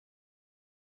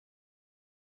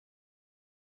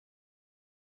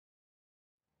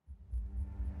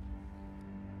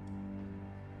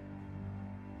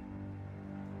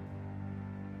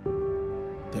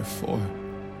Therefore,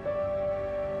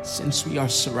 since we are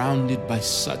surrounded by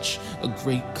such a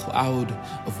great cloud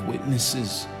of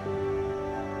witnesses,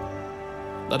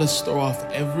 let us throw off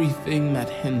everything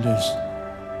that hinders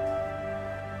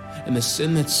and the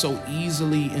sin that so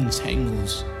easily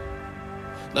entangles.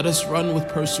 Let us run with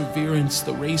perseverance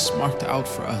the race marked out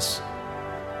for us,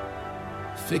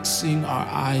 fixing our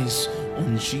eyes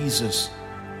on Jesus,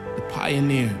 the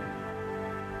pioneer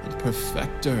and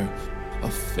perfecter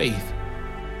of faith.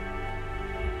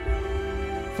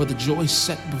 For the joy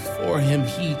set before him,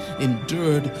 he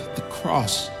endured the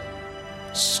cross,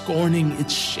 scorning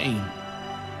its shame,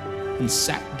 and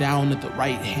sat down at the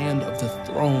right hand of the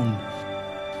throne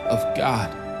of God.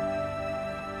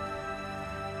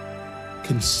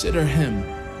 Consider him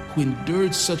who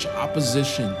endured such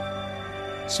opposition,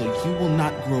 so you will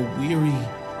not grow weary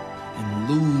and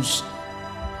lose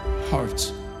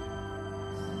heart.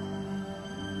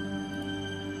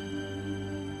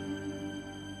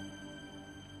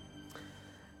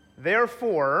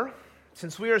 Therefore,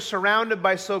 since we are surrounded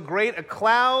by so great a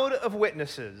cloud of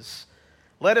witnesses,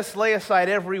 let us lay aside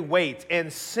every weight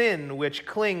and sin which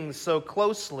clings so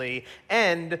closely,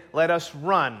 and let us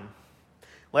run.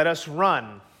 Let us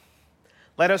run.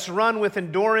 Let us run with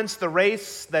endurance the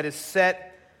race that is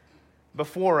set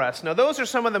before us. Now, those are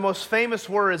some of the most famous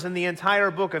words in the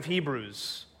entire book of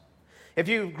Hebrews. If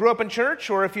you grew up in church,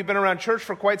 or if you've been around church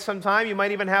for quite some time, you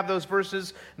might even have those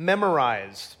verses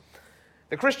memorized.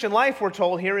 The Christian life, we're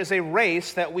told here, is a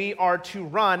race that we are to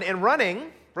run, and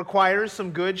running requires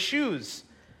some good shoes.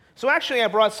 So actually, I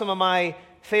brought some of my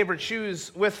favorite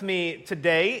shoes with me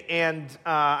today, and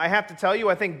I have to tell you,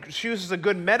 I think shoes is a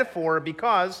good metaphor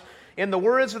because, in the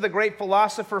words of the great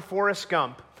philosopher Forrest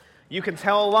Gump, you can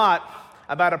tell a lot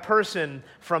about a person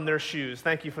from their shoes.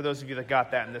 Thank you for those of you that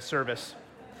got that in this service.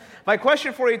 My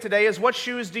question for you today is, what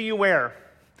shoes do you wear?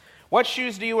 What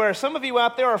shoes do you wear? Some of you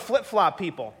out there are flip-flop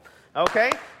people. Okay,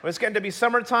 well, it's getting to be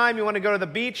summertime. You want to go to the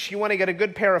beach. You want to get a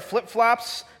good pair of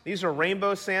flip-flops. These are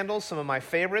rainbow sandals, some of my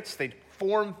favorites. They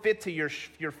form-fit to your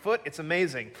foot. It's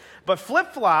amazing. But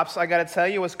flip-flops, I got to tell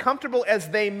you, as comfortable as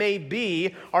they may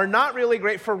be, are not really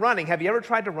great for running. Have you ever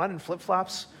tried to run in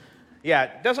flip-flops? Yeah,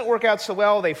 it doesn't work out so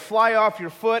well. They fly off your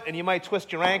foot, and you might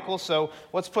twist your ankle, so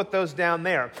let's put those down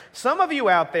there. Some of you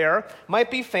out there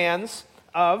might be fans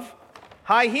of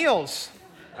high heels,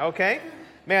 okay?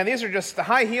 Man, these are just the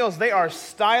high heels. They are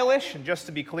stylish. And just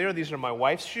to be clear, these are my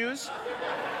wife's shoes.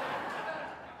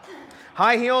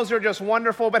 High heels are just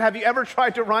wonderful. But have you ever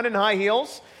tried to run in high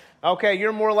heels? Okay,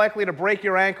 you're more likely to break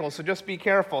your ankles, so just be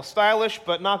careful. Stylish,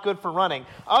 but not good for running.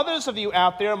 Others of you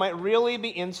out there might really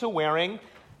be into wearing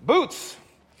boots.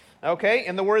 Okay,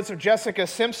 in the words of Jessica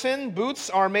Simpson,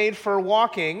 boots are made for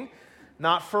walking,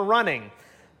 not for running.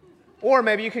 Or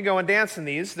maybe you can go and dance in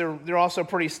these. They're also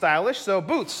pretty stylish. So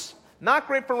boots. Not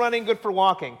great for running, good for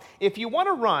walking. If you want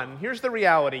to run, here's the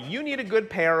reality. You need a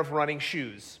good pair of running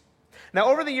shoes. Now,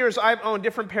 over the years, I've owned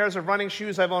different pairs of running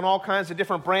shoes. I've owned all kinds of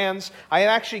different brands. I have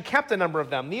actually kept a number of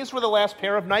them. These were the last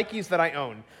pair of Nikes that I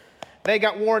owned. They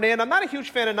got worn in. I'm not a huge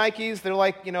fan of Nikes. They're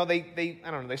like, they I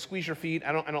don't know, they squeeze your feet.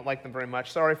 I don't like them very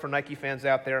much. Sorry for Nike fans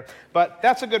out there. But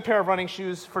that's a good pair of running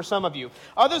shoes for some of you.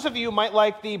 Others of you might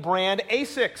like the brand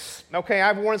Asics. Okay,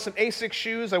 I've worn some Asics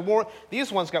shoes.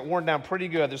 These ones got worn down pretty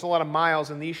good. There's a lot of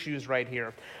miles in these shoes right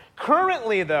here.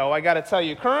 Currently, though, I got to tell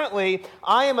you,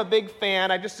 I am a big fan,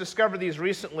 I just discovered these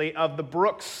recently, of the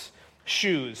Brooks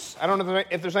shoes. I don't know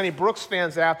if there's any Brooks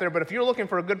fans out there, but if you're looking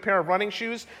for a good pair of running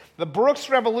shoes, the Brooks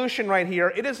Revolution right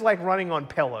here, it is like running on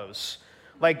pillows.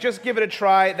 Like, just give it a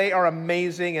try. They are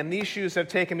amazing, and these shoes have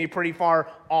taken me pretty far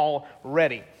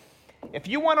already. If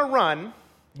you want to run,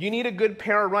 you need a good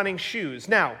pair of running shoes.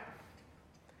 Now,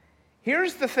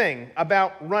 here's the thing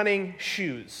about running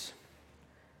shoes.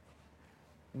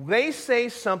 They say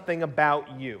something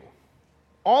about you.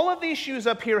 All of these shoes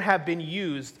up here have been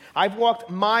used. I've walked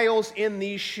miles in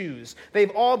these shoes. They've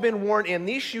all been worn in.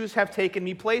 These shoes have taken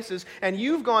me places, and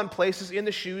you've gone places in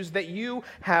the shoes that you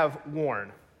have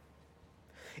worn.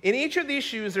 In each of these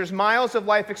shoes, there's miles of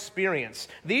life experience.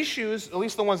 These shoes, at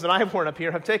least the ones that I've worn up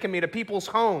here, have taken me to people's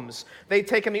homes. They've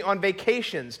taken me on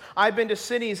vacations. I've been to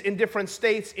cities in different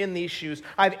states in these shoes.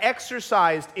 I've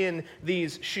exercised in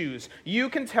these shoes. You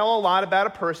can tell a lot about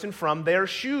a person from their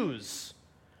shoes.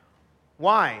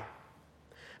 Why?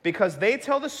 Because they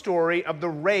tell the story of the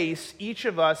race each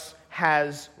of us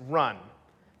has run.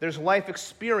 There's life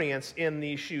experience in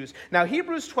these shoes. Now,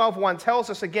 Hebrews 12:1 tells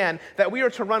us again that we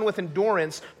are to run with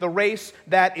endurance the race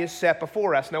that is set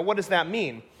before us. Now, what does that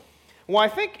mean? Well, I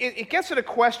think it gets at a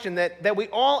question that we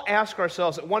all ask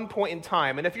ourselves at one point in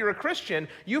time. And if you're a Christian,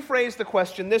 you phrase the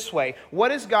question this way: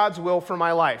 what is God's will for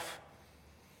my life?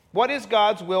 What is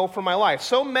God's will for my life?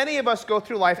 So many of us go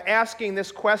through life asking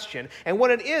this question, and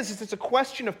what it is it's a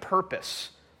question of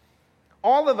purpose.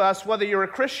 All of us, whether you're a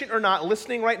Christian or not,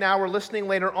 listening right now or listening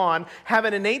later on, have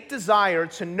an innate desire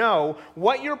to know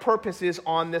what your purpose is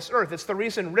on this earth. It's the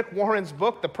reason Rick Warren's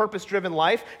book, The Purpose-Driven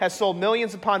Life, has sold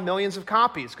millions upon millions of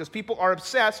copies, because people are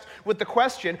obsessed with the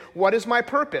question, what is my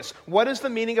purpose? What is the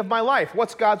meaning of my life?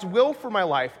 What's God's will for my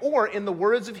life? Or, in the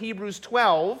words of Hebrews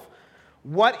 12,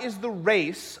 what is the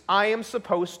race I am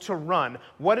supposed to run?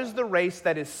 What is the race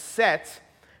that is set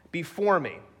before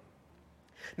me?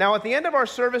 Now, at the end of our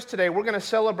service today, we're going to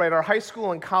celebrate our high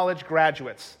school and college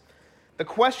graduates. The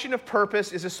question of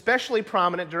purpose is especially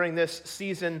prominent during this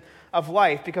season of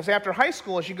life, because after high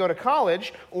school, as you go to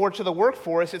college or to the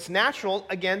workforce, it's natural,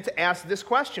 again, to ask this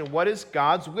question: what is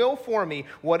God's will for me?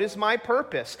 What is my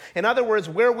purpose? In other words,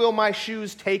 where will my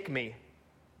shoes take me?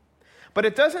 But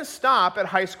it doesn't stop at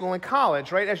high school and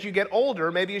college, right? As you get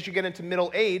older, maybe as you get into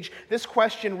middle age, this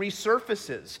question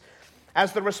resurfaces.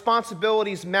 As the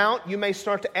responsibilities mount, you may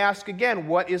start to ask again,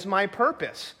 what is my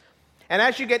purpose? And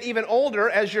as you get even older,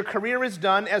 as your career is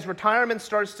done, as retirement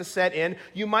starts to set in,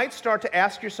 you might start to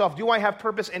ask yourself, do I have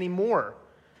purpose anymore?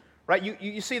 Right?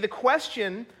 You see, the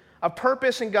question of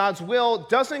purpose and God's will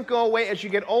doesn't go away as you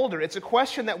get older. It's a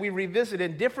question that we revisit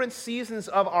in different seasons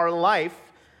of our life.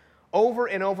 Over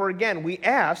and over again, we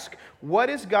ask, what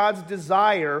is God's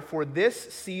desire for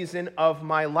this season of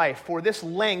my life, for this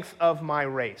length of my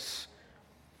race?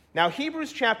 Now,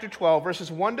 Hebrews chapter 12,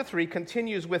 verses 1 to 3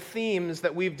 continues with themes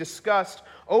that we've discussed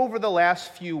over the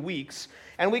last few weeks.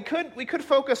 And we could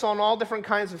focus on all different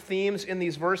kinds of themes in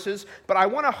these verses, but I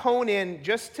want to hone in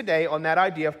just today on that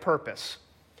idea of purpose.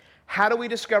 How do we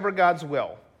discover God's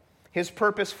will, His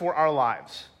purpose for our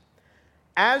lives?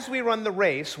 As we run the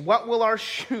race, what will our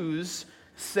shoes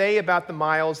say about the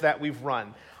miles that we've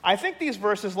run? I think these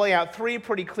verses lay out three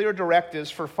pretty clear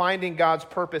directives for finding God's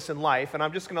purpose in life, and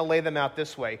I'm just going to lay them out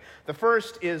this way. The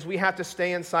first is we have to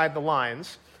stay inside the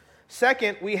lines.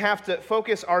 Second, we have to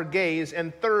focus our gaze.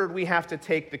 And third, we have to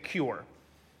take the cure.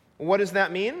 What does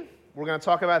that mean? We're going to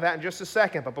talk about that in just a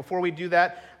second, but before we do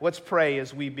that, let's pray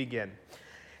as we begin.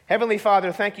 Heavenly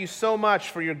Father, thank you so much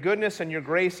for your goodness and your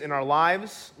grace in our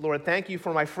lives. Lord, thank you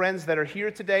for my friends that are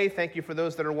here today. Thank you for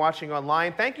those that are watching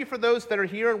online. Thank you for those that are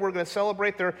here and we're going to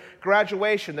celebrate their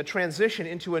graduation, the transition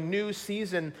into a new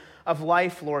season of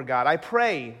life, Lord God. I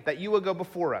pray that you will go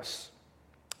before us.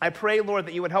 I pray, Lord,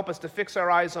 that you would help us to fix our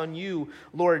eyes on you,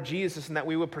 Lord Jesus, and that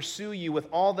we would pursue you with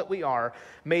all that we are.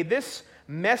 May this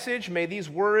message, may these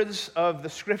words of the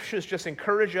Scriptures just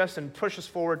encourage us and push us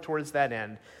forward towards that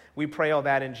end. We pray all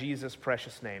that in Jesus'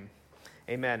 precious name.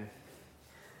 Amen.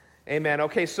 Amen.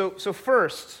 Okay, so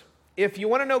first, if you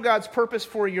want to know God's purpose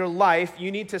for your life,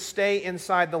 you need to stay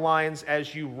inside the lines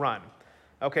as you run.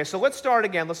 Okay, so let's start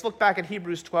again. Let's look back at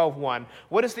Hebrews 12:1.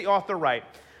 What does the author write?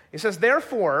 He says,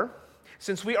 "Therefore,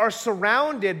 since we are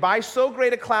surrounded by so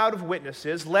great a cloud of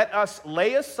witnesses, let us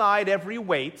lay aside every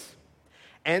weight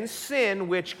and sin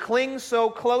which clings so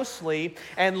closely,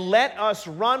 and let us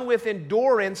run with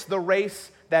endurance the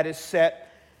race that is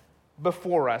set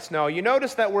before us." Now, you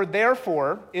notice that word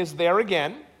 "therefore" is there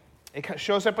again. It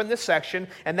shows up in this section,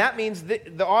 and that means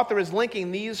the author is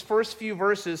linking these first few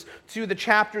verses to the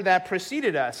chapter that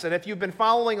preceded us. And if you've been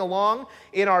following along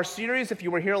in our series, if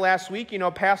you were here last week, you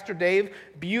know Pastor Dave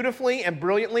beautifully and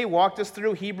brilliantly walked us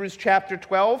through Hebrews chapter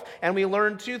 12, and we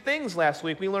learned two things last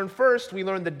week. We learned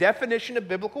the definition of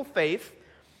biblical faith,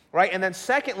 right? And then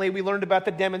secondly, we learned about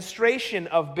the demonstration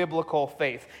of biblical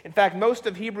faith. In fact, most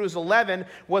of Hebrews 11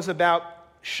 was about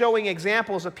showing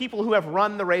examples of people who have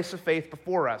run the race of faith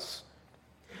before us.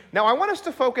 Now, I want us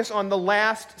to focus on the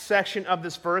last section of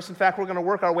this verse. In fact, we're going to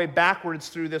work our way backwards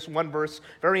through this one verse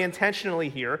very intentionally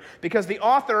here, because the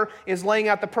author is laying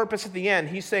out the purpose at the end.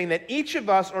 He's saying that each of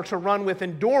us are to run with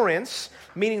endurance,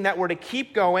 meaning that we're to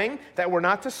keep going, that we're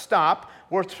not to stop,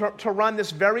 we're to run this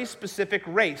very specific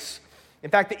race. In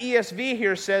fact, the ESV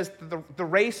here says the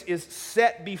race is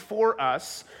set before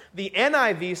us. The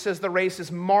NIV says the race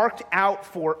is marked out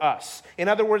for us. In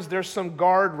other words, there's some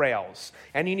guardrails,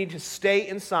 and you need to stay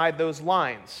inside those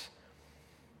lines.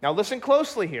 Now listen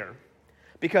closely here,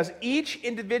 because each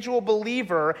individual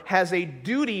believer has a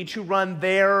duty to run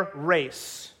their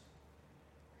race.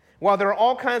 While there are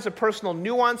all kinds of personal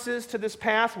nuances to this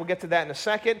path, we'll get to that in a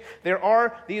second, there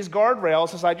are these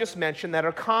guardrails, as I just mentioned, that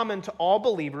are common to all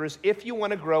believers if you want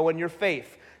to grow in your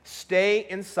faith. Stay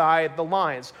inside the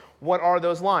lines. What are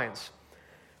those lines?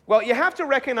 Well, you have to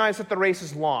recognize that the race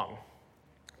is long.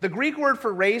 The Greek word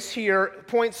for race here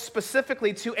points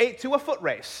specifically to a foot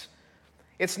race.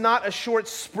 It's not a short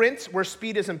sprint where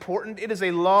speed is important. It is a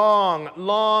long,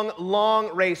 long,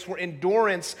 long race where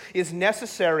endurance is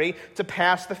necessary to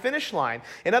pass the finish line.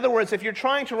 In other words, if you're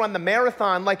trying to run the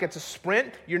marathon like it's a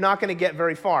sprint, you're not going to get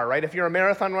very far, right? If you're a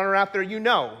marathon runner out there, you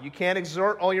know you can't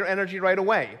exert all your energy right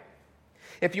away.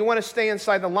 If you want to stay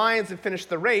inside the lines and finish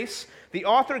the race, the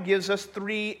author gives us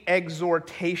 3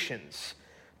 exhortations.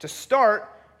 To start,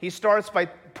 he starts by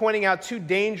pointing out 2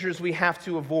 dangers we have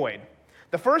to avoid.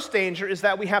 The first danger is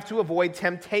that we have to avoid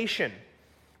temptation.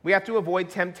 We have to avoid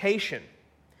temptation.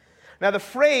 Now, the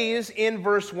phrase in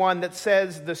verse 1 that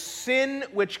says, the sin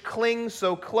which clings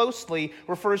so closely,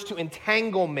 refers to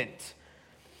entanglement.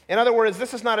 In other words,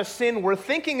 this is not a sin we're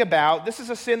thinking about. This is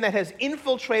a sin that has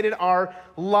infiltrated our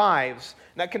lives.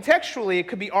 Now, contextually, it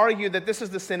could be argued that this is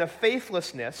the sin of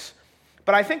faithlessness,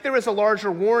 but I think there is a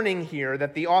larger warning here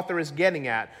that the author is getting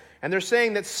at. And they're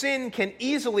saying that sin can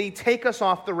easily take us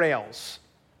off the rails.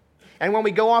 And when we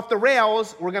go off the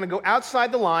rails, we're going to go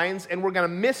outside the lines and we're going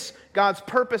to miss God's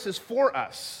purposes for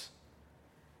us.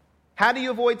 How do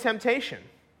you avoid temptation?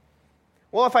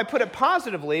 Well, if I put it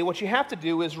positively, what you have to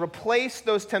do is replace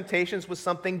those temptations with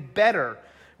something better,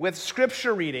 with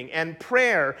scripture reading and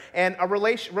prayer and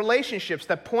relationships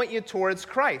that point you towards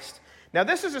Christ. Now,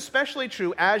 this is especially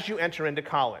true as you enter into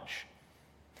college.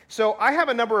 So I have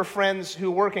a number of friends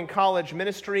who work in college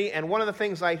ministry, and one of the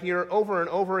things I hear over and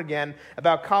over again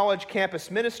about college campus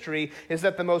ministry is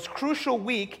that the most crucial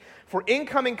week for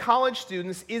incoming college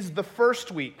students is the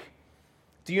first week.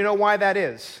 Do you know why that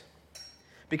is?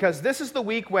 Because this is the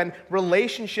week when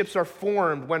relationships are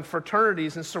formed, when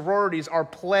fraternities and sororities are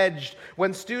pledged,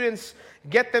 when students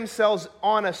get themselves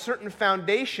on a certain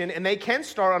foundation and they can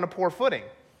start on a poor footing.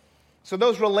 So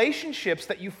those relationships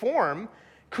that you form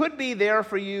could be there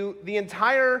for you the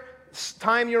entire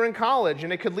time you're in college,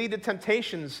 and it could lead to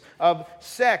temptations of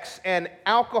sex and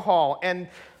alcohol and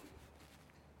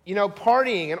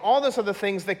partying and all those other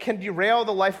things that can derail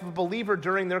the life of a believer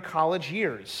during their college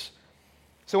years.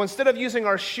 So instead of using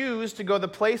our shoes to go the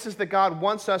places that God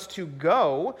wants us to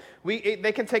go,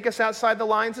 they can take us outside the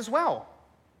lines as well.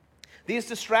 These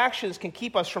distractions can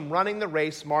keep us from running the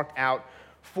race marked out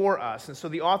for us. And so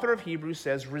the author of Hebrews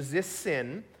says, resist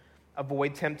sin,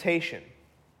 avoid temptation.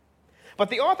 But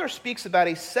the author speaks about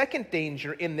a second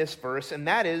danger in this verse, and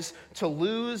that is to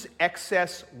lose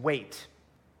excess weight.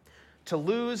 To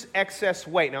lose excess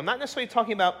weight. Now, I'm not necessarily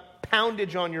talking about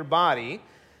poundage on your body.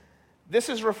 This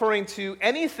is referring to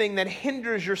anything that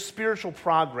hinders your spiritual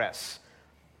progress,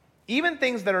 even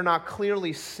things that are not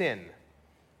clearly sin.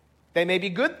 They may be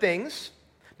good things,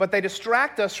 but they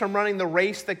distract us from running the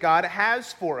race that God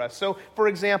has for us. So, for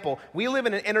example, we live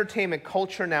in an entertainment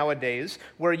culture nowadays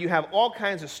where you have all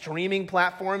kinds of streaming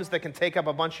platforms that can take up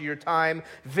a bunch of your time,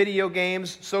 video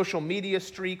games, social media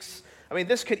streaks. I mean,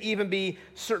 this could even be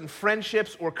certain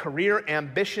friendships or career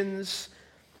ambitions.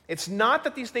 It's not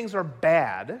that these things are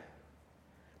bad,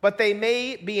 but they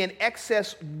may be an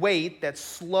excess weight that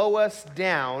slow us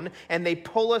down and they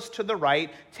pull us to the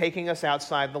right, taking us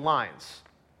outside the lines.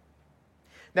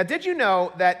 Now, did you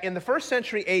know that in the 1st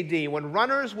century AD, when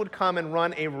runners would come and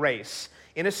run a race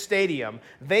in a stadium,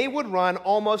 they would run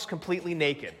almost completely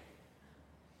naked?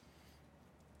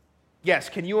 Yes,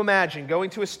 can you imagine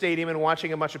going to a stadium and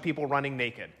watching a bunch of people running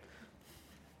naked?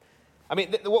 I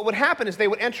mean, what would happen is they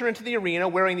would enter into the arena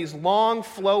wearing these long,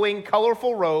 flowing,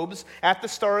 colorful robes at the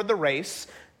start of the race.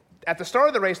 At the start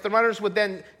of the race, the runners would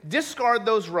then discard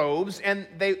those robes and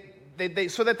they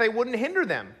so that they wouldn't hinder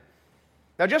them.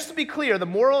 Now, just to be clear, the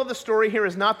moral of the story here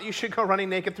is not that you should go running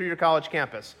naked through your college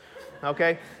campus,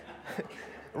 okay?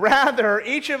 Rather,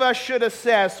 each of us should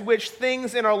assess which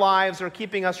things in our lives are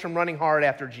keeping us from running hard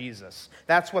after Jesus.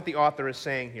 That's what the author is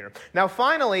saying here. Now,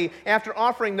 finally, after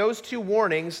offering those 2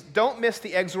 warnings, don't miss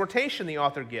the exhortation the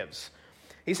author gives.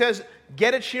 He says,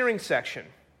 get a cheering section.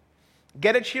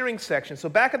 Get a cheering section. So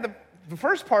back at the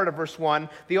first part of verse 1,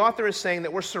 the author is saying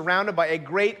that we're surrounded by a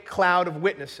great cloud of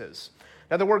witnesses.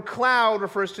 Now, the word cloud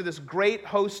refers to this great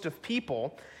host of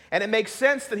people, and it makes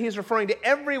sense that he's referring to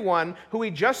everyone who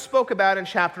he just spoke about in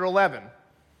chapter 11.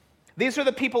 These are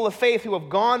the people of faith who have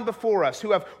gone before us,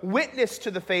 who have witnessed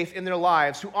to the faith in their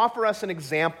lives, who offer us an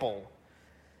example.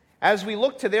 As we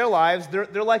look to their lives,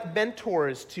 they're like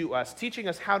mentors to us, teaching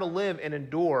us how to live and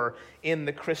endure in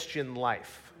the Christian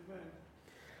life.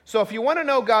 So if you want to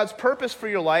know God's purpose for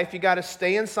your life, you got to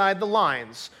stay inside the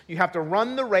lines. You have to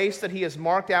run the race that he has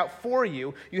marked out for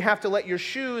you. You have to let your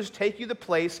shoes take you the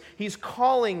place he's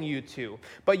calling you to.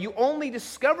 But you only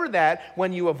discover that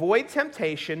when you avoid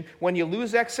temptation, when you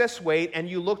lose excess weight, and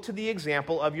you look to the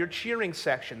example of your cheering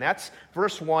section. That's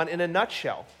verse 1 in a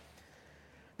nutshell.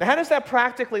 Now, how does that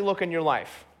practically look in your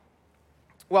life?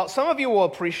 Well, some of you will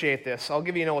appreciate this. I'll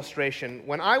give you an illustration.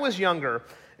 When I was younger,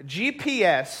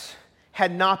 GPS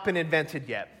had not been invented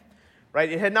yet, right?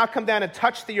 It had not come down and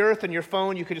touched the earth on your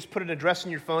phone. You could just put an address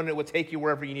in your phone and it would take you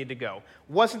wherever you need to go.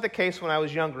 Wasn't the case when I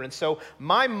was younger. And so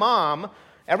my mom,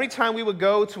 every time we would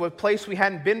go to a place we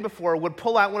hadn't been before, would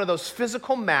pull out one of those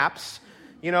physical maps,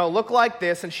 look like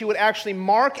this, and she would actually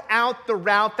mark out the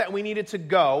route that we needed to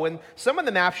go. And some of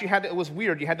the maps it was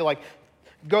weird. You had to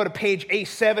go to page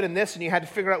A7 in this, and you had to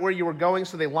figure out where you were going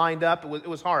so they lined up. It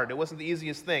was hard. It wasn't the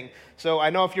easiest thing. So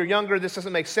I know if you're younger, this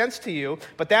doesn't make sense to you,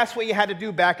 but that's what you had to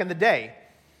do back in the day.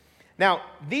 Now,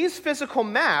 these physical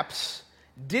maps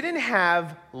didn't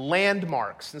have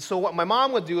landmarks. And so what my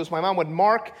mom would do is my mom would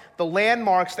mark the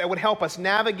landmarks that would help us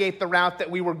navigate the route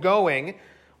that we were going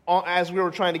as we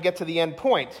were trying to get to the end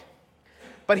point.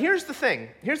 But here's the thing.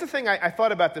 Here's the thing I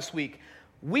thought about this week.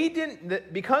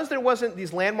 Because there wasn't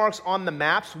these landmarks on the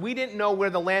maps, we didn't know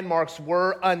where the landmarks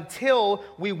were until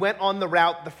we went on the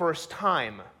route the first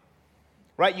time.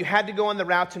 Right? You had to go on the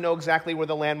route to know exactly where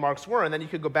the landmarks were, and then you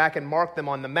could go back and mark them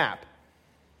on the map.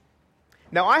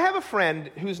 Now, I have a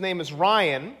friend whose name is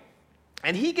Ryan,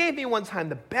 and he gave me one time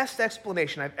the best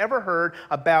explanation I've ever heard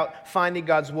about finding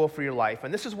God's will for your life.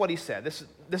 And this is what he said. This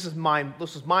was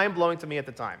mind-blowing to me at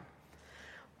the time.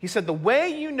 He said, the way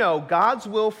you know God's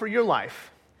will for your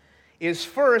life is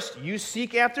first, you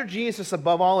seek after Jesus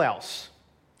above all else.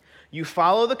 You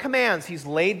follow the commands he's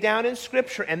laid down in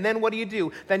Scripture, and then what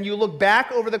do? Then you look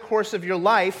back over the course of your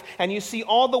life, and you see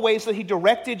all the ways that he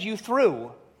directed you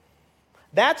through.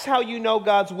 That's how you know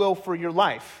God's will for your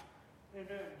life.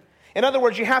 Amen. In other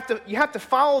words, you have to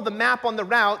follow the map on the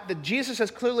route that Jesus has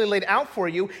clearly laid out for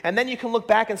you, and then you can look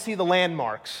back and see the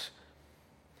landmarks.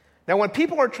 Now, when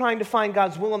people are trying to find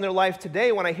God's will in their life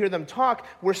today, when I hear them talk,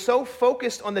 we're so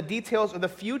focused on the details of the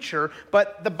future,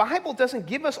 but the Bible doesn't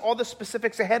give us all the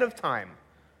specifics ahead of time.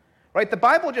 Right? The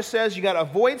Bible just says you got to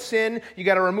avoid sin, you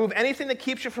got to remove anything that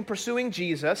keeps you from pursuing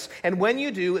Jesus, and when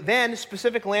you do, then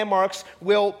specific landmarks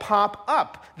will pop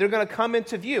up. They're going to come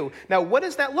into view. Now, what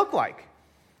does that look like?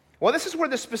 Well, this is where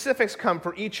the specifics come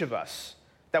for each of us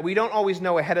that we don't always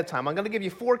know ahead of time. I'm going to give you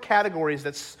 4 categories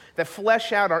that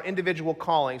flesh out our individual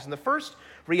callings. And the first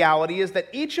reality is that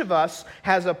each of us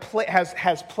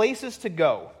has places to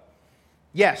go.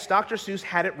 Yes, Dr. Seuss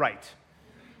had it right.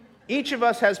 Each of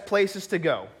us has places to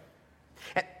go.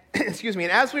 Excuse me.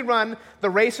 And as we run the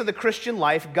race of the Christian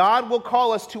life, God will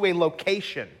call us to a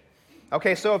location.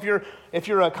 Okay, so if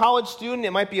you're a college student,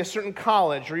 it might be a certain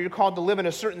college, or you're called to live in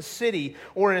a certain city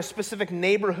or in a specific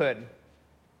neighborhood.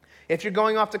 If you're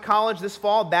going off to college this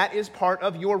fall, that is part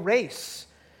of your race.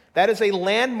 That is a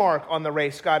landmark on the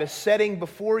race God is setting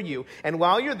before you. And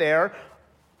while you're there,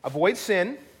 avoid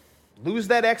sin, lose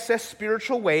that excess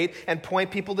spiritual weight, and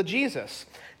point people to Jesus.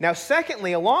 Now,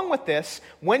 secondly, along with this,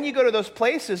 when you go to those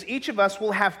places, each of us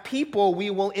will have people we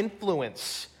will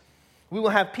influence. We will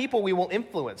have people we will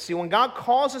influence. See, when God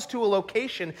calls us to a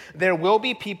location, there will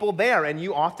be people there, and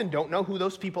you often don't know who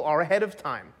those people are ahead of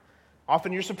time.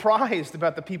 Often you're surprised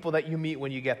about the people that you meet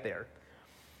when you get there.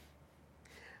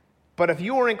 But if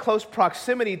you are in close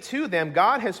proximity to them,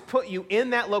 God has put you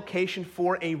in that location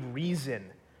for a reason.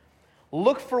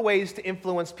 Look for ways to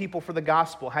influence people for the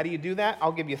gospel. How do you do that?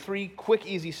 I'll give you 3 quick,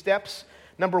 easy steps.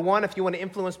 Number 1, if you want to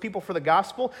influence people for the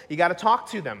gospel, you got to talk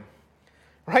to them.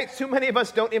 Right? Too many of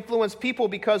us don't influence people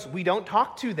because we don't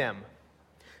talk to them.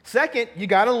 Second, you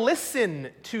got to listen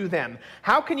to them.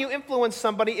 How can you influence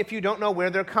somebody if you don't know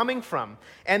where they're coming from?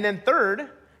 And then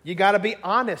third, you got to be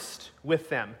honest with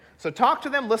them. So talk to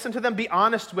them, listen to them, be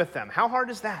honest with them. How hard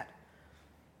is that?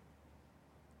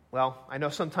 Well, I know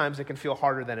sometimes it can feel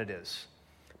harder than it is.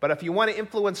 But if you want to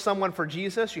influence someone for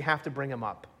Jesus, you have to bring them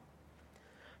up.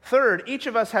 Third, each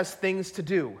of us has things to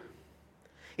do.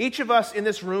 Each of us in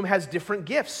this room has different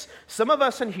gifts. Some of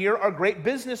us in here are great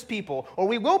business people, or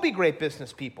we will be great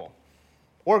business people,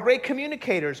 or great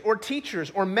communicators, or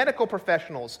teachers, or medical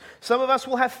professionals. Some of us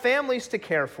will have families to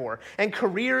care for and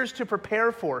careers to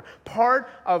prepare for. Part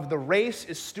of the race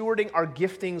is stewarding our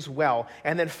giftings well.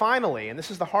 And then finally, and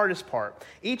this is the hardest part,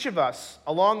 each of us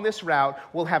along this route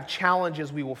will have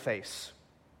challenges we will face.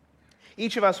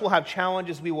 Each of us will have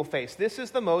challenges we will face. This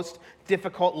is the most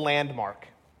difficult landmark.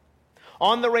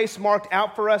 On the race marked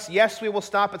out for us, yes, we will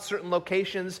stop at certain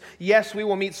locations. Yes, we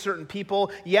will meet certain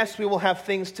people. Yes, we will have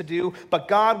things to do. But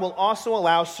God will also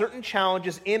allow certain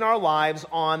challenges in our lives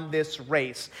on this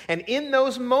race. And in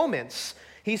those moments,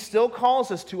 he still calls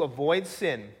us to avoid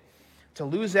sin, to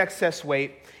lose excess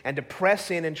weight, and to press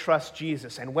in and trust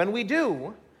Jesus. And when we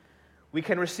do, we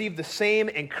can receive the same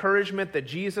encouragement that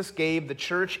Jesus gave the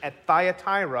church at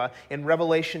Thyatira in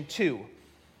Revelation 2.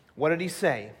 What did he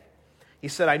say? He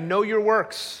said, I know your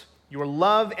works, your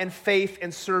love and faith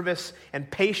and service and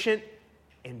patient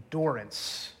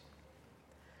endurance.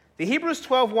 The Hebrews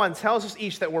 12:1 tells us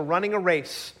each that we're running a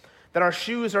race, that our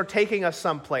shoes are taking us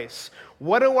someplace.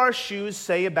 What do our shoes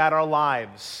say about our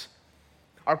lives?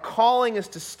 Our calling is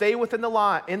to stay within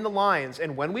in the lines,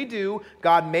 and when we do,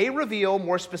 God may reveal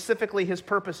more specifically his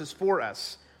purposes for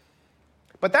us.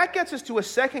 But that gets us to a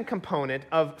second component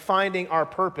of finding our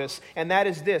purpose, and that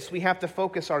is this: we have to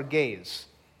focus our gaze.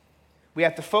 We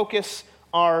have to focus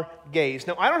our gaze.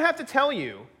 Now, I don't have to tell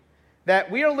you that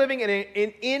we are living in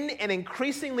an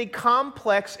increasingly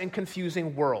complex and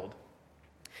confusing world.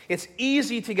 It's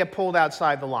easy to get pulled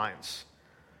outside the lines.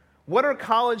 What are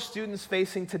college students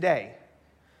facing today?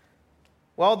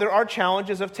 Well, there are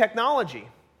challenges of technology.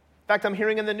 In fact, I'm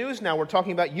hearing in the news now, we're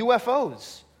talking about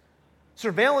UFOs,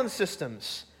 surveillance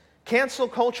systems, cancel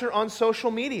culture on social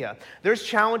media. There's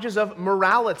challenges of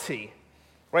morality,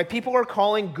 right? People are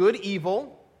calling good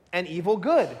evil and evil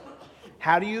good.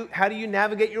 How do you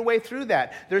navigate your way through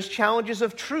that? There's challenges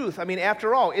of truth. I mean,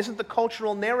 after all, isn't the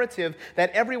cultural narrative that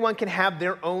everyone can have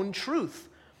their own truth?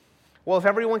 Well, if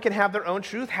everyone can have their own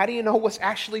truth, how do you know what's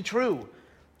actually true?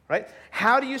 Right?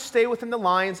 How do you stay within the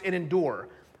lines and endure?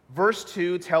 Verse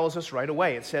 2 tells us right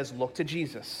away. It says, look to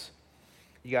Jesus.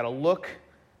 You got to look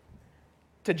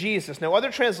to Jesus. Now,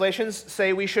 other translations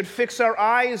say we should fix our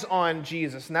eyes on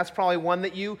Jesus, and that's probably one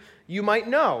that you might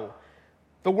know.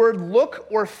 The word look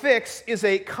or fix is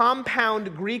a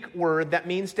compound Greek word that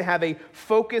means to have a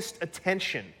focused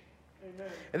attention.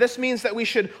 And this means that we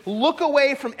should look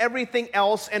away from everything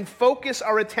else and focus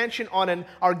our attention on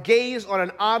our gaze on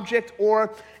an object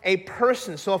or a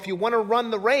person. So if you want to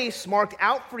run the race marked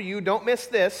out for you, don't miss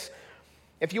this.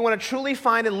 If you want to truly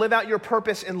find and live out your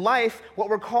purpose in life, what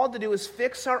we're called to do is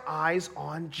fix our eyes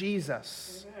on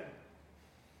Jesus. Amen.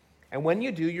 And when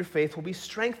you do, your faith will be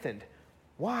strengthened.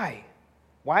 Why?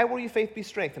 Why will your faith be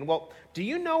strengthened? Well, do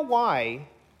you know why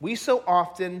we so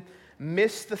often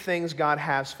miss the things God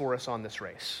has for us on this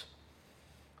race?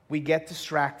 We get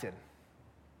distracted.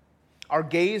 Our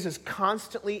gaze is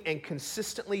constantly and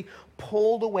consistently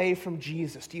pulled away from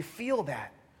Jesus. Do you feel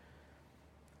that?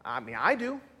 I mean, I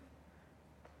do.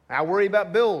 I worry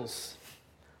about bills.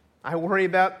 I worry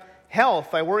about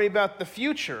health. I worry about the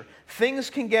future. Things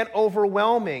can get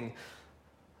overwhelming.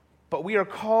 But we are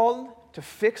called to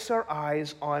fix our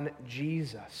eyes on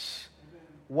Jesus.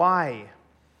 Why?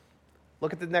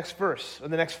 Look at the next verse, or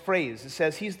the next phrase. It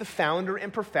says, he's the founder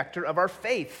and perfecter of our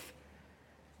faith.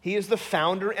 He is the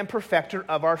founder and perfecter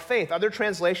of our faith. Other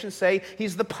translations say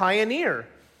he's the pioneer,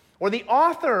 or the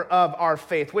author of our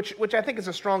faith, which I think is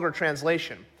a stronger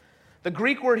translation. The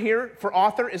Greek word here for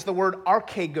author is the word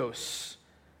archegos.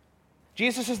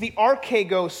 Jesus is the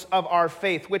archegos of our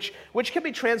faith, which can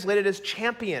be translated as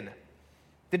champion.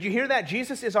 Did you hear that?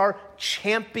 Jesus is our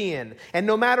champion. And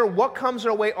no matter what comes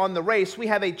our way on the race, we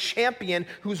have a champion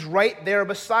who's right there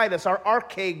beside us, our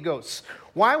archegos.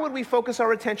 Why would we focus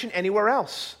our attention anywhere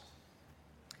else?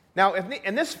 Now,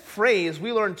 in this phrase,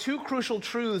 we learn two crucial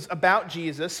truths about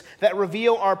Jesus that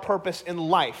reveal our purpose in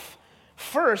life.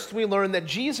 First, we learn that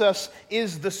Jesus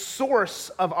is the source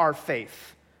of our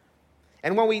faith.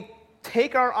 And when we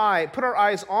take our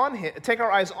eyes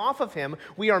off of him,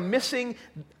 we are missing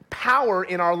power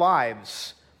in our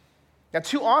lives. Now,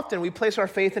 too often we place our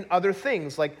faith in other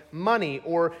things like money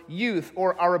or youth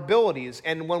or our abilities.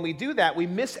 And when we do that, we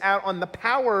miss out on the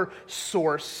power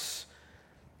source.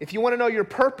 If you want to know your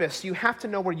purpose, you have to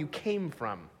know where you came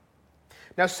from.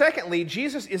 Now, secondly,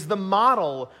 Jesus is the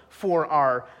model for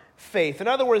our faith. In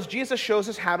other words, Jesus shows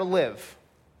us how to live.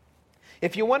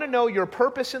 If you want to know your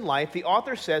purpose in life, the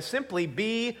author says simply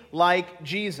be like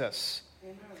Jesus.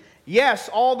 Yes,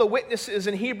 all the witnesses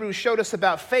in Hebrews showed us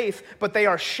about faith, but they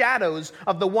are shadows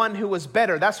of the one who was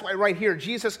better. That's why right here,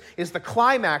 Jesus is the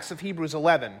climax of Hebrews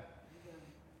 11.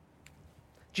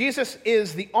 Jesus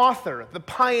is the author, the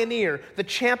pioneer, the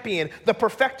champion, the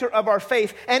perfecter of our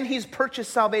faith, and he's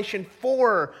purchased salvation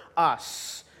for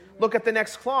us. Look at the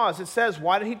next clause. It says,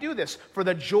 why did he do this? For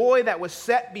the joy that was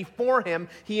set before him,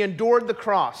 he endured the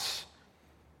cross.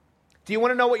 Do you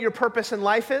want to know what your purpose in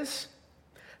life is?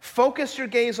 Focus your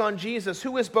gaze on Jesus,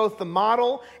 who is both the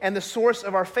model and the source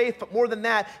of our faith, but more than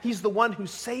that, he's the one who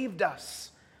saved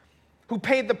us, who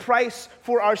paid the price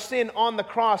for our sin on the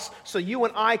cross so you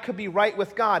and I could be right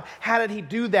with God. How did he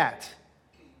do that?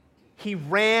 He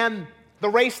ran the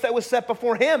race that was set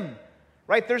before him,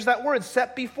 right? There's that word,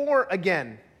 set before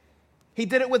again. He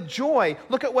did it with joy.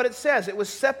 Look at what it says. It was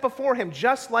set before him,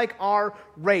 just like our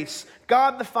race.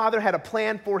 God the Father had a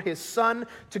plan for his Son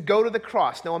to go to the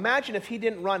cross. Now imagine if he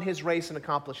didn't run his race and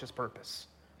accomplish his purpose.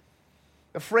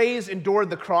 The phrase endured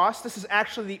the cross, this is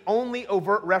actually the only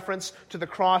overt reference to the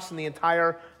cross in the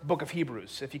entire book of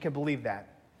Hebrews, if you can believe that.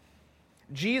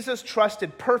 Jesus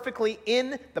trusted perfectly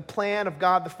in the plan of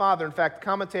God the Father. In fact,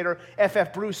 commentator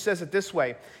F.F. Bruce says it this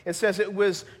way. It says it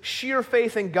was sheer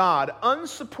faith in God,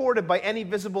 unsupported by any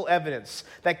visible evidence,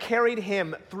 that carried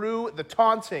him through the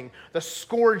taunting, the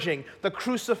scourging, the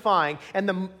crucifying,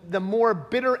 and the more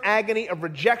bitter agony of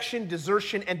rejection,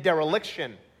 desertion, and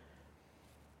dereliction.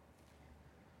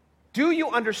 Do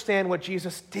you understand what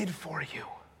Jesus did for you?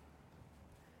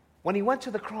 When he went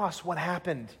to the cross, what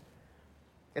happened?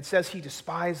 It says he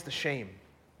despised the shame.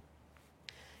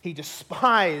 He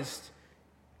despised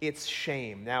its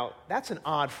shame. Now, that's an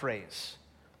odd phrase.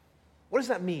 What does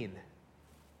that mean?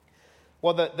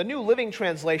 Well, the New Living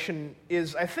Translation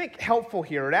is, I think, helpful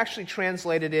here. It actually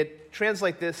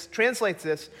translates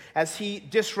this as he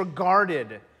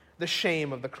disregarded the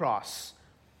shame of the cross.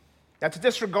 Now, to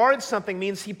disregard something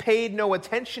means he paid no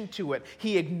attention to it.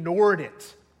 He ignored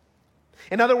it.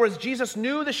 In other words, Jesus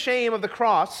knew the shame of the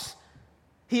cross.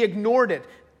 He ignored it.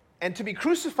 And to be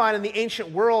crucified in the ancient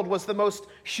world was the most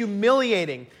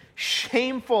humiliating,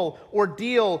 shameful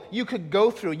ordeal you could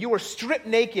go through. You were stripped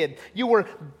naked, you were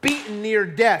beaten near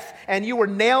death, and you were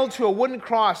nailed to a wooden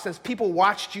cross as people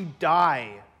watched you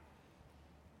die.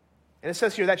 And it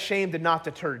says here that shame did not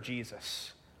deter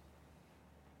Jesus.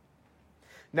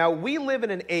 Now, we live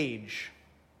in an age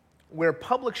where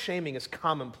public shaming is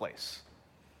commonplace.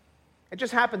 It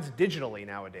just happens digitally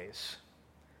nowadays.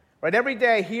 Right, every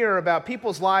day I hear about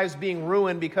people's lives being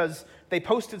ruined because they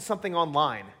posted something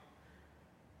online.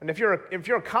 And if you're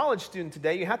a college student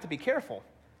today, you have to be careful.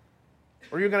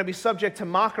 Or you're going to be subject to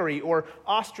mockery or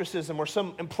ostracism, or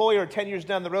some employer 10 years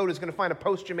down the road is going to find a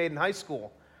post you made in high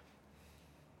school.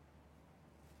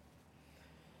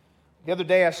 The other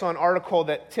day I saw an article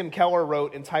that Tim Keller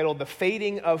wrote entitled "The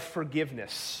Fading of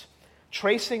Forgiveness,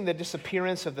 Tracing the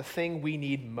Disappearance of the Thing We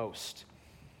Need Most."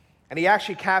 And he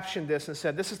actually captioned this and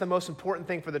said, "This is the most important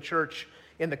thing for the church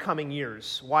in the coming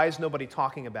years. Why is nobody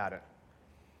talking about it?"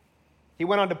 He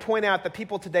went on to point out that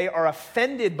people today are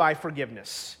offended by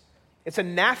forgiveness. It's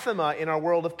anathema in our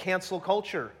world of cancel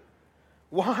culture.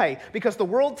 Why? Because the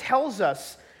world tells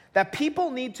us that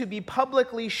people need to be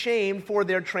publicly shamed for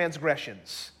their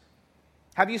transgressions.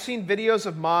 Have you seen videos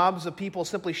of mobs of people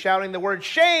simply shouting the word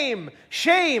shame,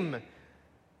 shame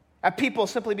at people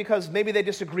simply because maybe they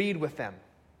disagreed with them?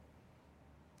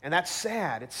 And that's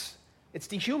sad. It's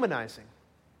dehumanizing.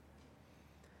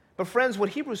 But friends, what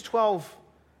Hebrews 12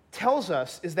 tells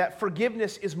us is that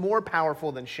forgiveness is more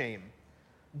powerful than shame.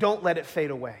 Don't let it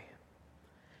fade away.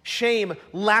 Shame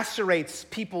lacerates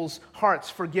people's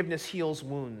hearts. Forgiveness heals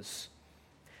wounds.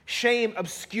 Shame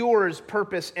obscures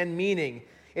purpose and meaning.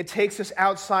 It takes us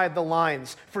outside the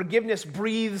lines. Forgiveness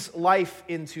breathes life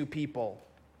into people.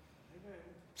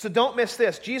 So don't miss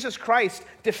this. Jesus Christ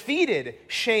defeated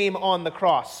shame on the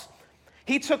cross.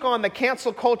 He took on the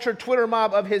cancel culture Twitter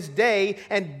mob of his day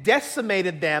and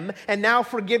decimated them, and now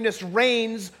forgiveness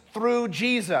reigns through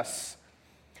Jesus.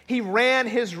 He ran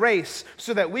his race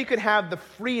so that we could have the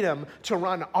freedom to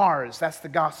run ours. That's the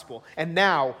gospel. And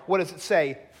now, what does it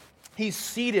say? He's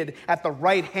seated at the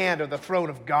right hand of the throne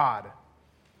of God.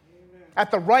 Amen.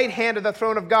 At the right hand of the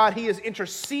throne of God, he is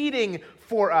interceding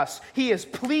for us. He is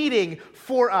pleading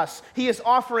for us. He is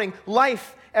offering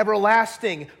life,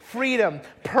 everlasting, freedom,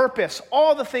 purpose,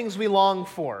 all the things we long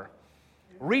for.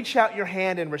 Reach out your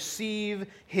hand and receive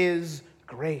his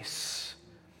grace.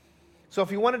 So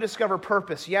if you want to discover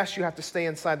purpose, yes, you have to stay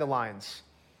inside the lines.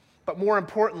 But more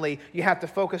importantly, you have to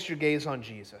focus your gaze on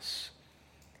Jesus.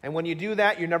 And when you do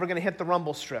that, you're never going to hit the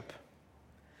rumble strip.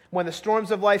 When the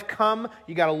storms of life come,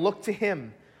 you got to look to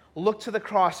him. Look to the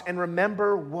cross and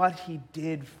remember what he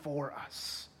did for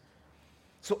us.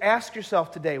 So ask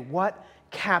yourself today, what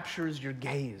captures your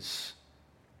gaze?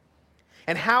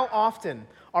 And how often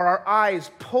are our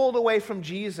eyes pulled away from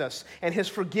Jesus and his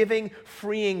forgiving,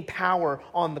 freeing power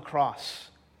on the cross?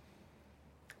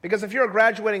 Because if you're a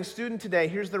graduating student today,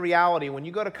 here's the reality. When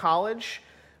you go to college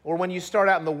or when you start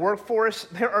out in the workforce,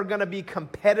 there are going to be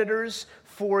competitors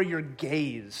for your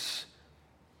gaze.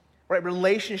 Right?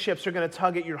 Relationships are going to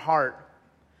tug at your heart.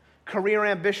 Career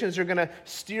ambitions are going to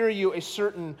steer you a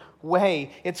certain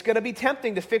way. It's going to be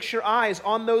tempting to fix your eyes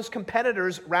on those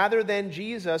competitors rather than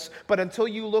Jesus, but until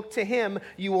you look to him,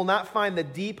 you will not find the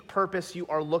deep purpose you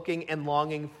are looking and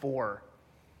longing for.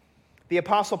 The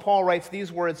Apostle Paul writes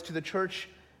these words to the church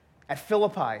at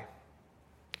Philippi.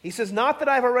 He says, "Not that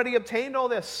I've already obtained all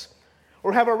this,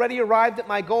 or have already arrived at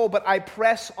my goal, but I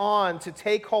press on to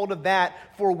take hold of that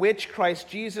for which Christ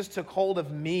Jesus took hold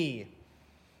of me."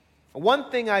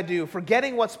 One thing I do,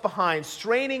 forgetting what's behind,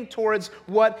 straining towards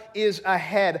what is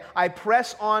ahead, I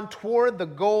press on toward the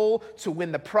goal to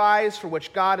win the prize for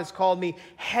which God has called me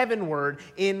heavenward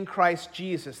in Christ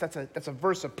Jesus. That's a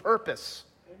verse of purpose.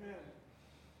 Amen.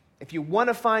 If you want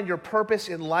to find your purpose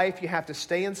in life, you have to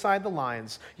stay inside the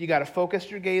lines. You got to focus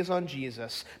your gaze on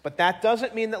Jesus. But that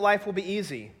doesn't mean that life will be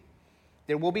easy.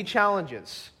 There will be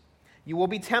challenges. You will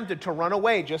be tempted to run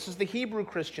away, just as the Hebrew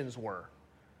Christians were.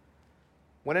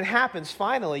 When it happens,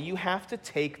 finally, you have to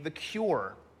take the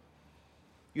cure.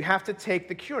 You have to take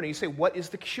the cure. And you say, what is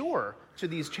the cure to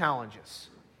these challenges?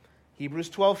 Hebrews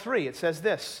 12:3, it says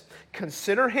this,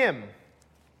 "Consider him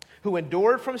who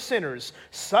endured from sinners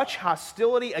such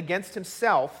hostility against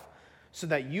himself, so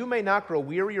that you may not grow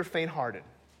weary or faint-hearted."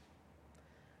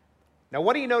 Now,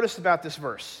 what do you notice about this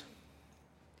verse?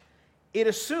 It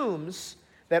assumes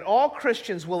that all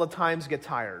Christians will at times get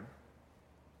tired.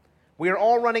 We are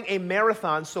all running a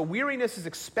marathon, so weariness is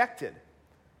expected.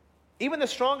 Even the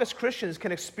strongest Christians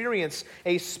can experience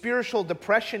a spiritual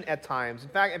depression at times. In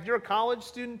fact, if you're a college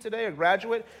student today, a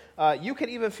graduate, you can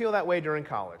even feel that way during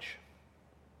college.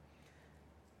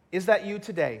 Is that you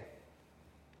today?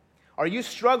 Are you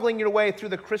struggling your way through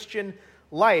the Christian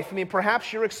life? I mean,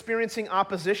 perhaps you're experiencing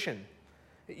opposition.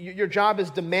 Your job is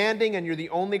demanding and you're the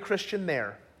only Christian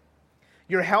there.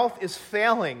 Your health is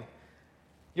failing.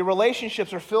 Your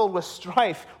relationships are filled with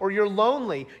strife, or you're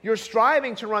lonely. You're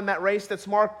striving to run that race that's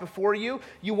marked before you.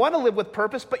 You want to live with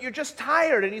purpose, but you're just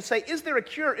tired. And you say, is there a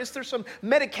cure? Is there some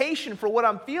medication for what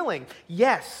I'm feeling?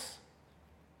 Yes.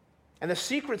 And the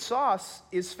secret sauce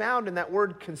is found in that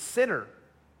word consider.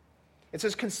 It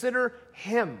says, consider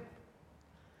him.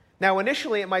 Now,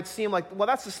 initially, it might seem like, well,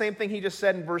 that's the same thing he just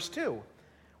said in verse 2.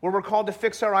 Where we're called to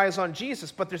fix our eyes on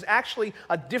Jesus, but there's actually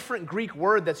a different Greek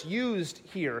word that's used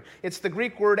here. It's the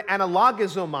Greek word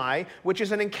analogizomai, which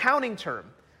is an accounting term.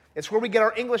 It's where we get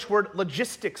our English word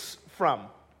logistics from.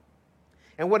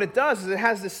 And what it does is it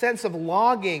has this sense of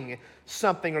logging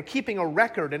something or keeping a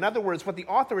record. In other words, what the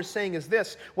author is saying is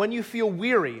this: when you feel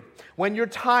weary, when you're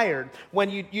tired, when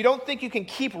you don't think you can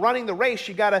keep running the race,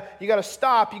 you gotta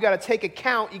stop, you gotta take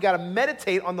account, you gotta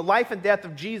meditate on the life and death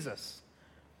of Jesus.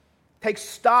 Take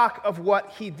stock of what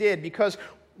he did, because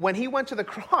when he went to the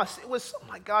cross, it was, oh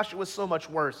my gosh, it was so much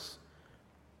worse.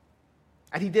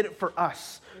 And he did it for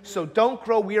us. So don't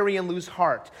grow weary and lose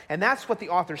heart. And that's what the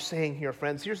author's saying here,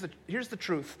 friends. Here's the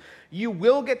truth. You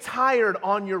will get tired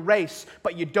on your race,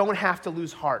 but you don't have to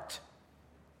lose heart.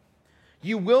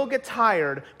 You will get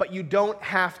tired, but you don't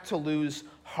have to lose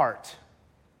heart.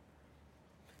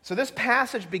 So this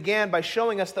passage began by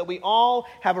showing us that we all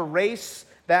have a race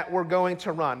that we're going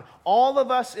to run. All of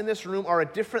us in this room are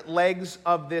at different legs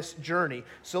of this journey.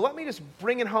 So let me just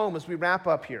bring it home as we wrap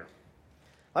up here.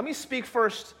 Let me speak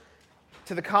first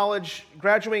to the college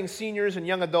graduating seniors and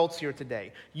young adults here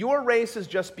today. Your race is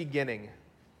just beginning.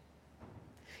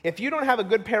 If you don't have a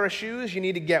good pair of shoes, you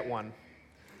need to get one.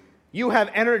 You have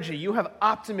energy, you have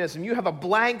optimism, you have a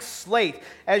blank slate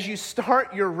as you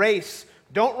start your race.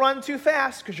 Don't run too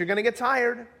fast because you're going to get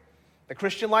tired. The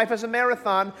Christian life is a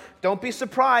marathon. Don't be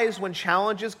surprised when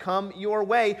challenges come your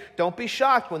way. Don't be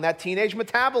shocked when that teenage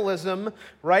metabolism,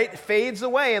 fades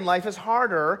away and life is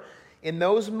harder. In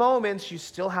those moments, you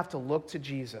still have to look to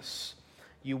Jesus.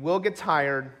 You will get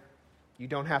tired. You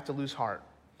don't have to lose heart.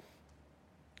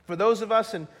 For those of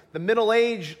us in the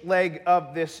middle-age leg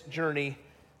of this journey,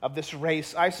 of this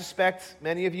race, I suspect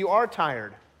many of you are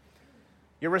tired.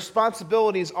 Your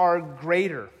responsibilities are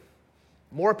greater.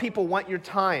 More people want your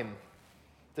time.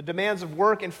 The demands of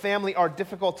work and family are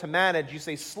difficult to manage. You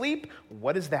say, sleep?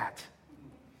 What is that?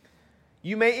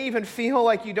 You may even feel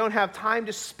like you don't have time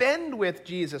to spend with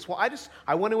Jesus. Well,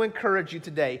 I want to encourage you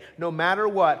today, no matter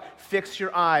what, fix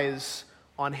your eyes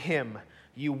on him.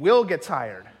 You will get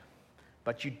tired,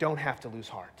 but you don't have to lose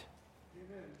heart.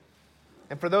 Amen.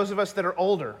 And for those of us that are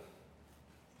older,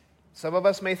 some of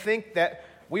us may think that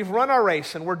we've run our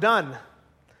race and we're done.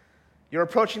 You're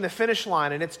approaching the finish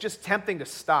line and it's just tempting to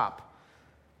stop.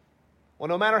 Well,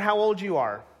 no matter how old you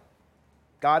are,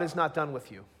 God is not done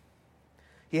with you.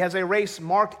 He has a race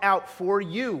marked out for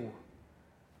you.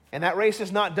 And that race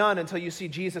is not done until you see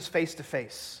Jesus face to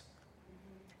face.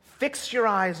 Fix your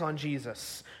eyes on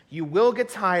Jesus. You will get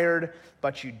tired,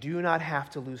 but you do not have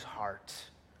to lose heart.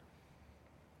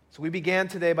 So we began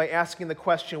today by asking the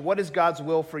question, what is God's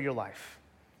will for your life?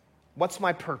 What's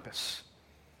my purpose?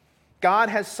 God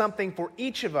has something for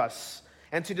each of us.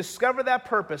 And to discover that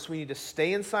purpose, we need to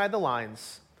stay inside the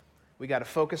lines. We got to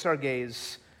focus our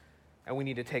gaze, and we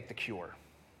need to take the cure.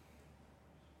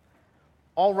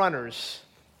 All runners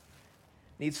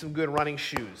need some good running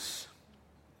shoes.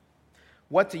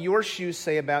 What do your shoes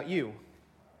say about you?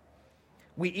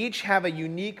 We each have a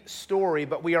unique story,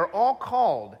 but we are all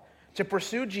called to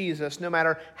pursue Jesus no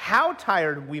matter how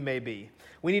tired we may be.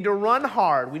 We need to run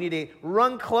hard. We need to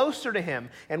run closer to him.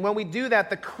 And when we do that,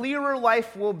 the clearer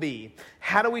life will be.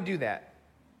 How do we do that?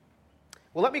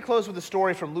 Well, let me close with a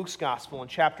story from Luke's Gospel in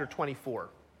chapter 24.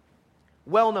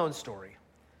 Well-known story.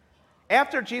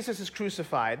 After Jesus is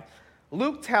crucified,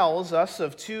 Luke tells us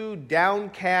of two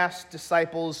downcast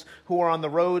disciples who are on the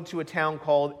road to a town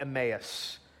called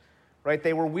Emmaus. Right?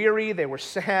 They were weary, they were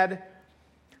sad,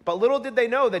 but little did they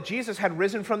know that Jesus had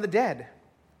risen from the dead.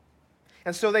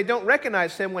 And so they don't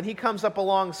recognize him when he comes up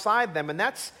alongside them. And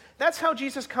that's how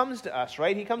Jesus comes to us,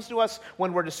 right? He comes to us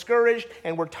when we're discouraged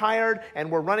and we're tired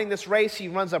and we're running this race. He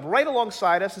runs up right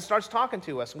alongside us and starts talking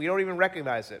to us, and we don't even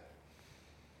recognize it.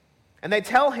 And they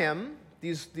tell him,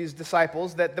 these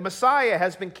disciples, that the Messiah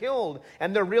has been killed,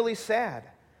 and they're really sad.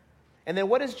 And then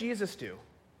what does Jesus do?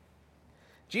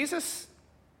 Jesus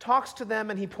talks to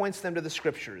them and he points them to the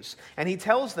Scriptures. And he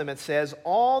tells them, it says,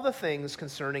 all the things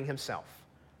concerning himself.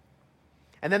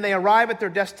 And then they arrive at their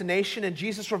destination, and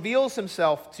Jesus reveals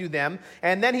himself to them,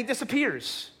 and then he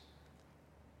disappears.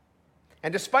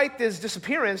 And despite this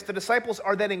disappearance, the disciples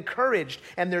are then encouraged,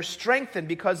 and they're strengthened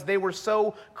because they were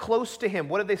so close to him.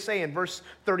 What did they say in verse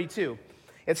 32?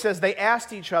 It says, they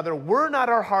asked each other, were not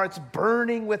our hearts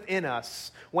burning within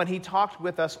us when he talked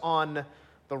with us on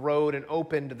the road and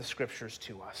opened the Scriptures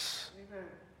to us? Amen.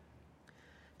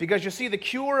 Because you see, the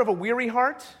cure of a weary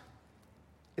heart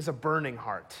is a burning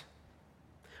heart.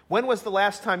 When was the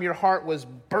last time your heart was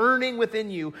burning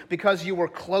within you because you were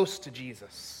close to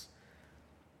Jesus?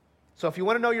 So if you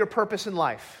want to know your purpose in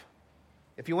life,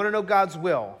 if you want to know God's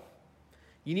will,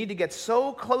 you need to get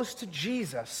so close to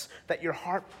Jesus that your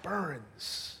heart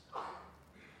burns.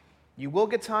 You will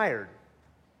get tired,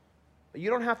 but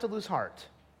you don't have to lose heart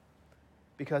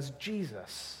because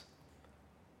Jesus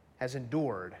has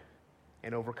endured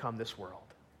and overcome this world.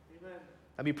 Amen.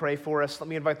 Let me pray for us. Let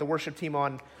me invite the worship team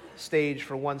on stage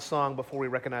for one song before we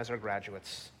recognize our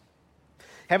graduates.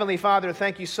 Heavenly Father,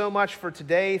 thank you so much for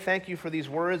today. Thank you for these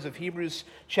words of Hebrews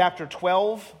chapter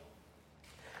 12.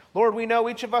 Lord, we know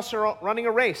each of us are running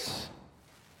a race,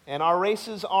 and our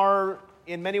races are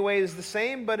in many ways the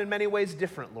same, but in many ways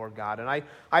different, Lord God. And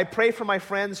I pray for my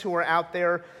friends who are out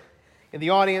there in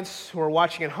the audience, who are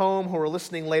watching at home, who are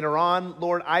listening later on.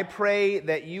 Lord, I pray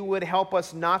that you would help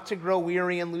us not to grow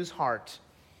weary and lose heart,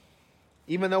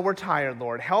 even though we're tired,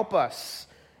 Lord. Help us,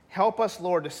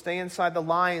 Lord, to stay inside the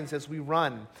lines as we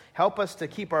run. Help us to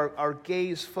keep our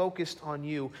gaze focused on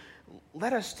you.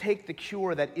 Let us take the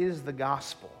cure that is the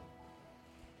gospel.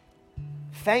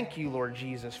 Thank you, Lord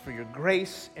Jesus, for your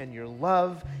grace and your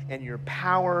love and your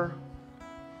power.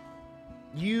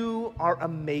 You are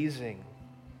amazing.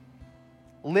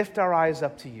 Lift our eyes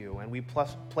up to you, and we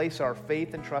place our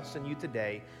faith and trust in you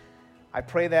today. I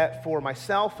pray that for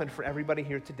myself and for everybody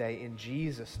here today, in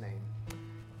Jesus' name.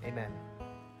 Amen.